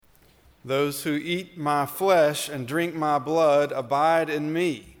Those who eat my flesh and drink my blood abide in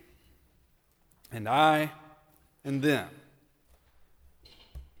me, and I in them.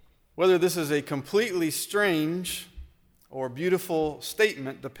 Whether this is a completely strange or beautiful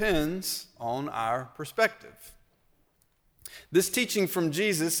statement depends on our perspective. This teaching from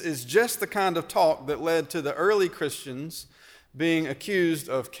Jesus is just the kind of talk that led to the early Christians being accused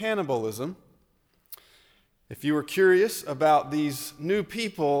of cannibalism. If you were curious about these new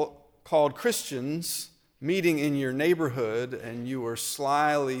people called Christians meeting in your neighborhood and you were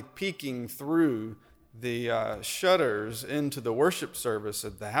slyly peeking through the shutters into the worship service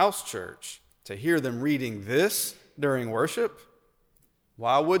at the house church to hear them reading this during worship,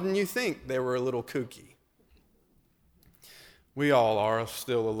 why wouldn't you think they were a little kooky? We all are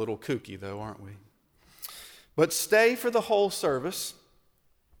still a little kooky, though, aren't we? But stay for the whole service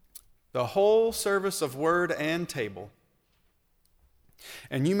of word and table,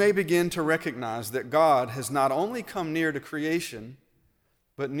 and you may begin to recognize that God has not only come near to creation,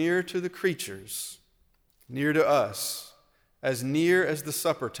 but near to the creatures, near to us, as near as the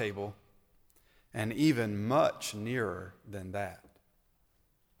supper table, and even much nearer than that.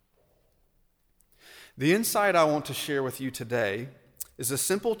 The insight I want to share with you today is a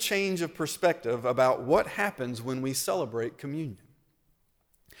simple change of perspective about what happens when we celebrate communion.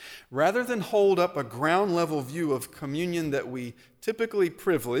 Rather than hold up a ground level view of communion that we typically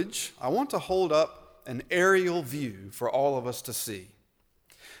privilege, I want to hold up an aerial view for all of us to see.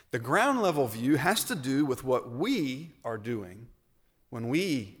 The ground level view has to do with what we are doing when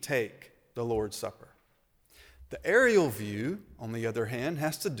we take the Lord's Supper. The aerial view, on the other hand,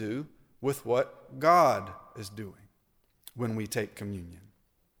 has to do with what God is doing when we take communion.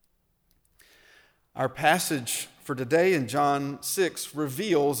 Our passage for today in John 6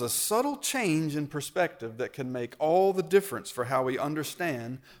 reveals a subtle change in perspective that can make all the difference for how we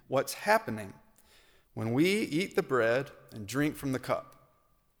understand what's happening when we eat the bread and drink from the cup.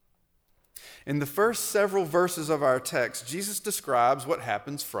 In the first several verses of our text, Jesus describes what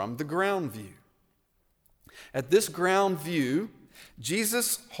happens from the ground view. At this ground view,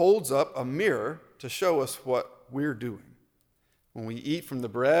 Jesus holds up a mirror to show us what we're doing. When we eat from the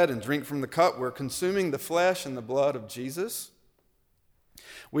bread and drink from the cup, we're consuming the flesh and the blood of Jesus.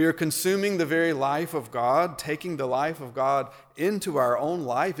 We are consuming the very life of God, taking the life of God into our own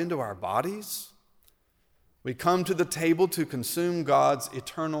life, into our bodies. We come to the table to consume God's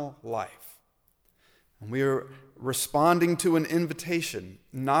eternal life. And we are responding to an invitation,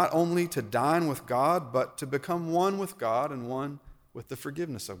 not only to dine with God, but to become one with God and one with the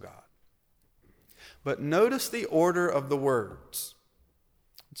forgiveness of God. But notice the order of the words.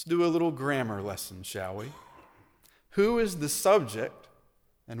 Let's do a little grammar lesson, shall we? Who is the subject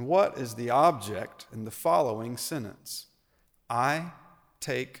and what is the object in the following sentence? I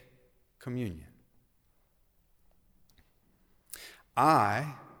take communion.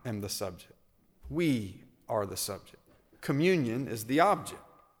 I am the subject. We are the subject. Communion is the object.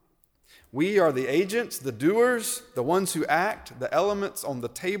 We are the agents, the doers, the ones who act. The elements on the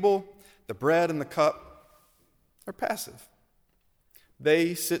table, the bread and the cup, are passive.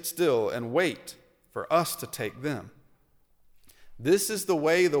 They sit still and wait for us to take them. This is the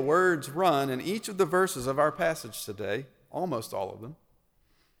way the words run in each of the verses of our passage today, almost all of them.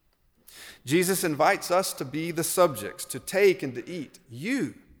 Jesus invites us to be the subjects, to take and to eat.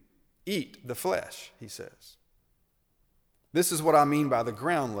 You eat the flesh, he says. This is what I mean by the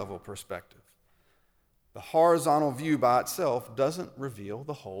ground level perspective. The horizontal view by itself doesn't reveal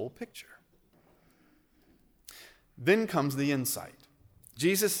the whole picture. Then comes the insight.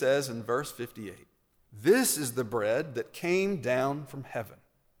 Jesus says in verse 58, "This is the bread that came down from heaven."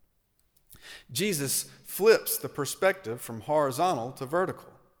 Jesus flips the perspective from horizontal to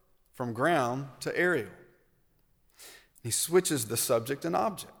vertical, from ground to aerial. He switches the subject and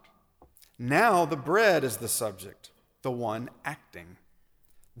object. Now the bread is the subject, the one acting.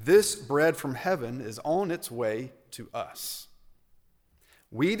 This bread from heaven is on its way to us.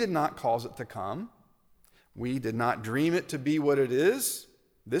 We did not cause it to come. We did not dream it to be what it is.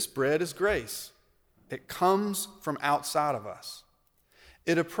 This bread is grace. It comes from outside of us.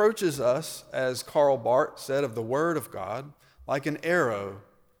 It approaches us, as Karl Barth said of the Word of God, like an arrow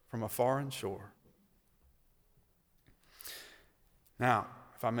from a foreign shore. Now,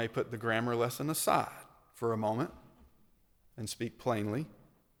 if I may put the grammar lesson aside for a moment and speak plainly,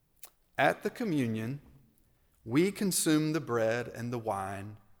 at the communion, we consume the bread and the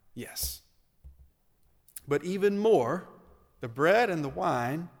wine, yes. But even more, the bread and the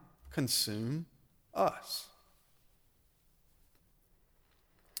wine consume us.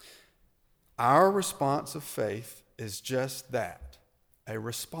 Our response of faith is just that, a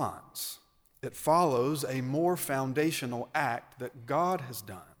response. It follows a more foundational act that God has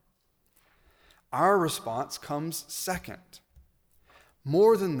done. Our response comes second.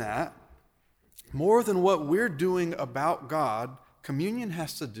 More than that, more than what we're doing about God, communion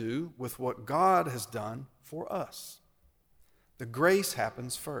has to do with what God has done for us. The grace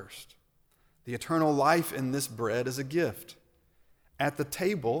happens first. The eternal life in this bread is a gift. At the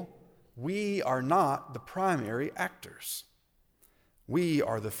table, we are not the primary actors. We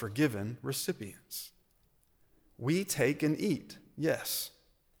are the forgiven recipients. We take and eat, yes.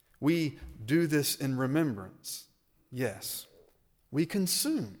 We do this in remembrance, yes. We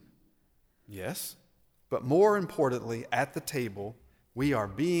consume, yes. But more importantly, at the table, we are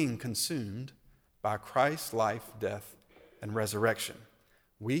being consumed by Christ's life, death, and resurrection.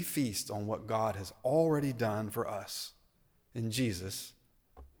 We feast on what God has already done for us in Jesus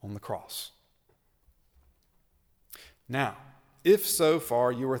on the cross. Now, if so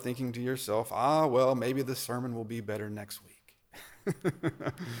far you are thinking to yourself, well, maybe the sermon will be better next week.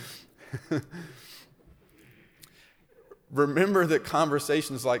 Remember that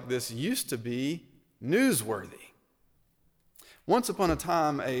conversations like this used to be newsworthy. Once upon a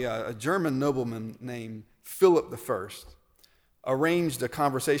time, a German nobleman named Philip I arranged a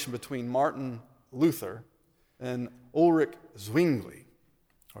conversation between Martin Luther and Ulrich Zwingli.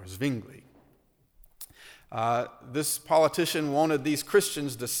 This politician wanted these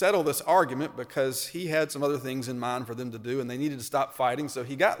Christians to settle this argument because he had some other things in mind for them to do, and they needed to stop fighting. So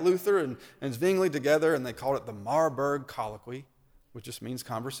he got Luther and Zwingli together, and they called it the Marburg Colloquy, which just means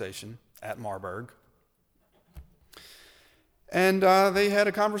conversation at Marburg. And they had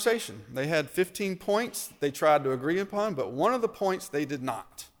a conversation. They had 15 points they tried to agree upon, but one of the points they did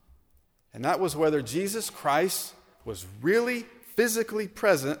not. And that was whether Jesus Christ was really physically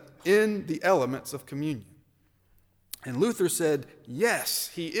present in the elements of communion. And Luther said, yes,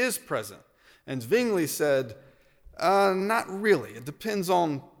 he is present. And Zwingli said, not really. It depends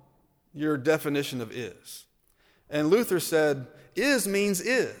on your definition of is. And Luther said, is means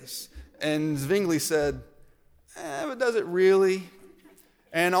is. And Zwingli said, but does it really?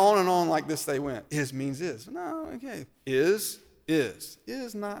 And on like this they went. Is means is. No, okay. Is.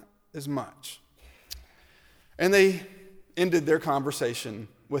 Is not as much. And they ended their conversation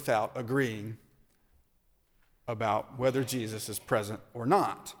without agreeing about whether Jesus is present or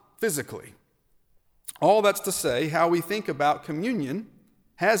not, physically. All that's to say, how we think about communion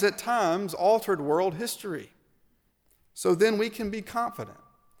has at times altered world history. So then we can be confident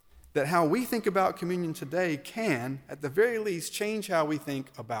that how we think about communion today can, at the very least, change how we think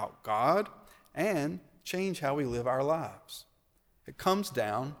about God and change how we live our lives. It comes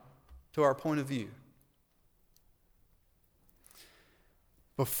down to our point of view.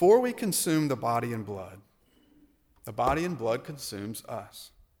 Before we consume the body and blood consumes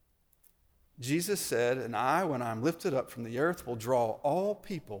us. Jesus said, and I, when I'm lifted up from the earth, will draw all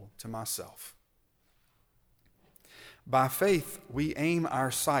people to myself. By faith, we aim our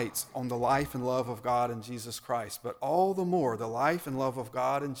sights on the life and love of God in Jesus Christ, but all the more, the life and love of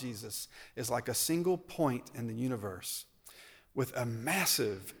God in Jesus is like a single point in the universe with a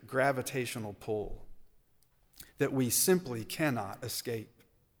massive gravitational pull that we simply cannot escape.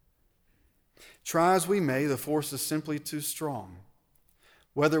 Try as we may, the force is simply too strong.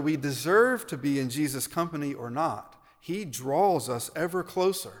 Whether we deserve to be in Jesus' company or not, he draws us ever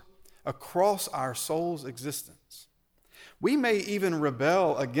closer across our soul's existence. We may even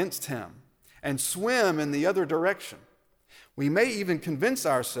rebel against him and swim in the other direction. We may even convince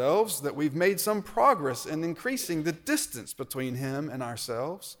ourselves that we've made some progress in increasing the distance between him and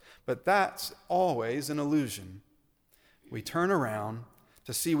ourselves, but that's always an illusion. We turn around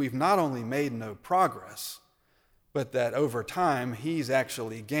to see we've not only made no progress, but that over time he's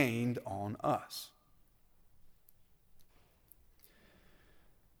actually gained on us.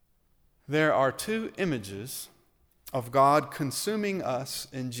 There are two images of God consuming us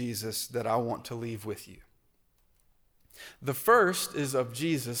in Jesus that I want to leave with you. The first is of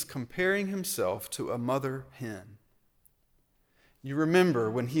Jesus comparing himself to a mother hen. You remember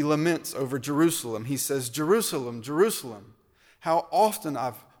when he laments over Jerusalem, he says, "Jerusalem, Jerusalem, how often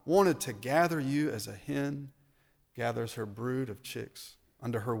I've wanted to gather you as a hen gathers her brood of chicks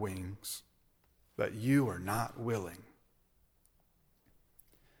under her wings, but you are not willing.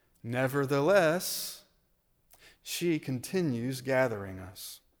 Nevertheless, she continues gathering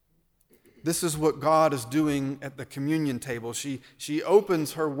us." This is what God is doing at the communion table. She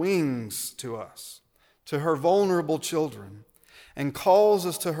opens her wings to us, to her vulnerable children, and calls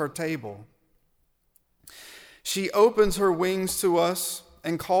us to her table. She opens her wings to us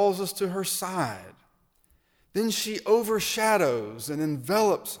and calls us to her side, Then she overshadows and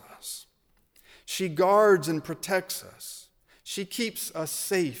envelops us. She guards and protects us. She keeps us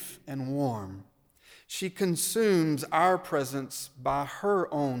safe and warm. She consumes our presence by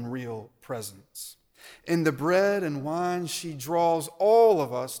her own real presence. In the bread and wine, she draws all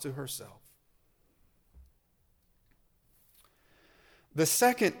of us to herself. The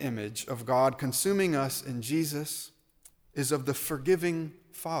second image of God consuming us in Jesus is of the forgiving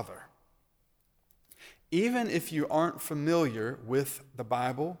Father. Even if you aren't familiar with the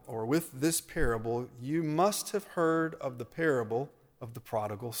Bible or with this parable, you must have heard of the parable of the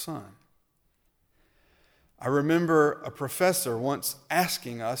prodigal son. I remember a professor once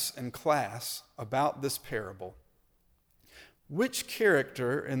asking us in class about this parable. Which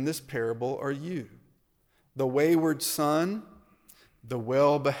character in this parable are you? The wayward son, the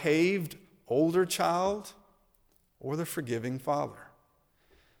well-behaved older child, or the forgiving father?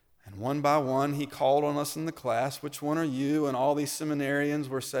 And one by one, he called on us in the class, which one are you? And all these seminarians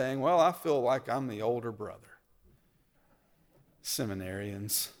were saying, well, I feel like I'm the older brother.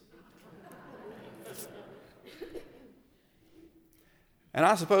 Seminarians. And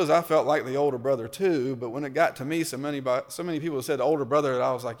I suppose I felt like the older brother too, but when it got to me, so many people said older brother that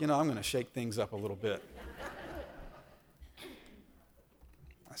I was like, I'm going to shake things up a little bit.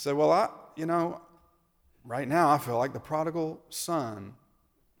 I said, well, right now I feel like the prodigal son.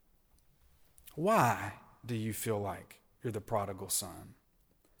 Why do you feel like you're the prodigal son?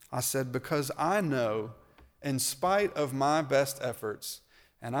 I said, because I know, in spite of my best efforts,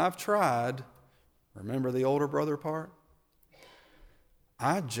 and I've tried, remember the older brother part?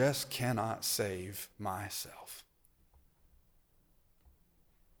 I just cannot save myself.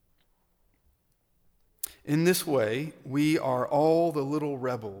 In this way, we are all the little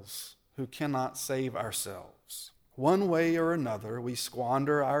rebels who cannot save ourselves. One way or another, we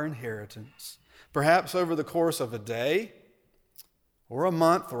squander our inheritance, perhaps over the course of a day or a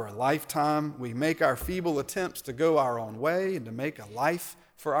month or a lifetime. We make our feeble attempts to go our own way and to make a life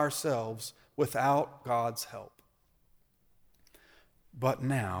for ourselves without God's help. But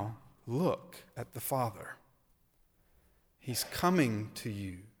now, look at the Father. He's coming to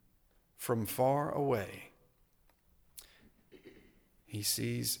you from far away. He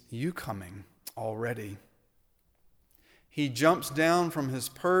sees you coming already. He jumps down from his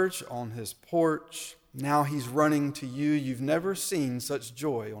perch on his porch. Now he's running to you. You've never seen such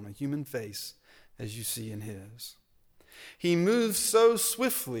joy on a human face as you see in his. He moves so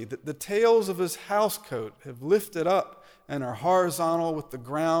swiftly that the tails of his housecoat have lifted up and are horizontal with the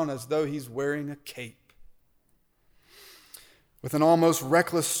ground as though he's wearing a cape. With an almost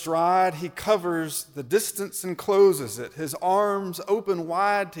reckless stride, he covers the distance and closes it. His arms open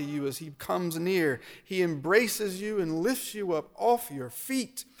wide to you as he comes near. He embraces you and lifts you up off your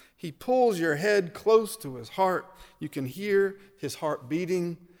feet. He pulls your head close to his heart. You can hear his heart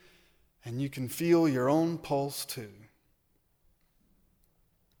beating, and you can feel your own pulse too.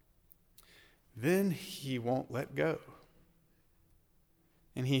 Then he won't let go.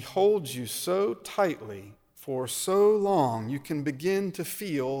 And he holds you so tightly for so long, you can begin to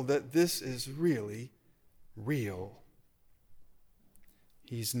feel that this is really real.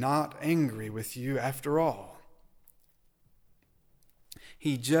 He's not angry with you after all.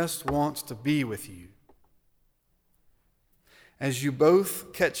 He just wants to be with you. As you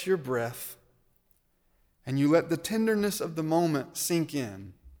both catch your breath and you let the tenderness of the moment sink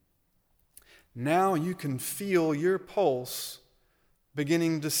in, now you can feel your pulse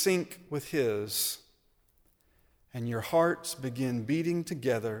beginning to sync with his, and your hearts begin beating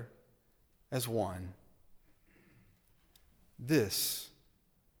together as one. This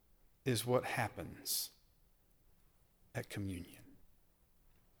is what happens at communion.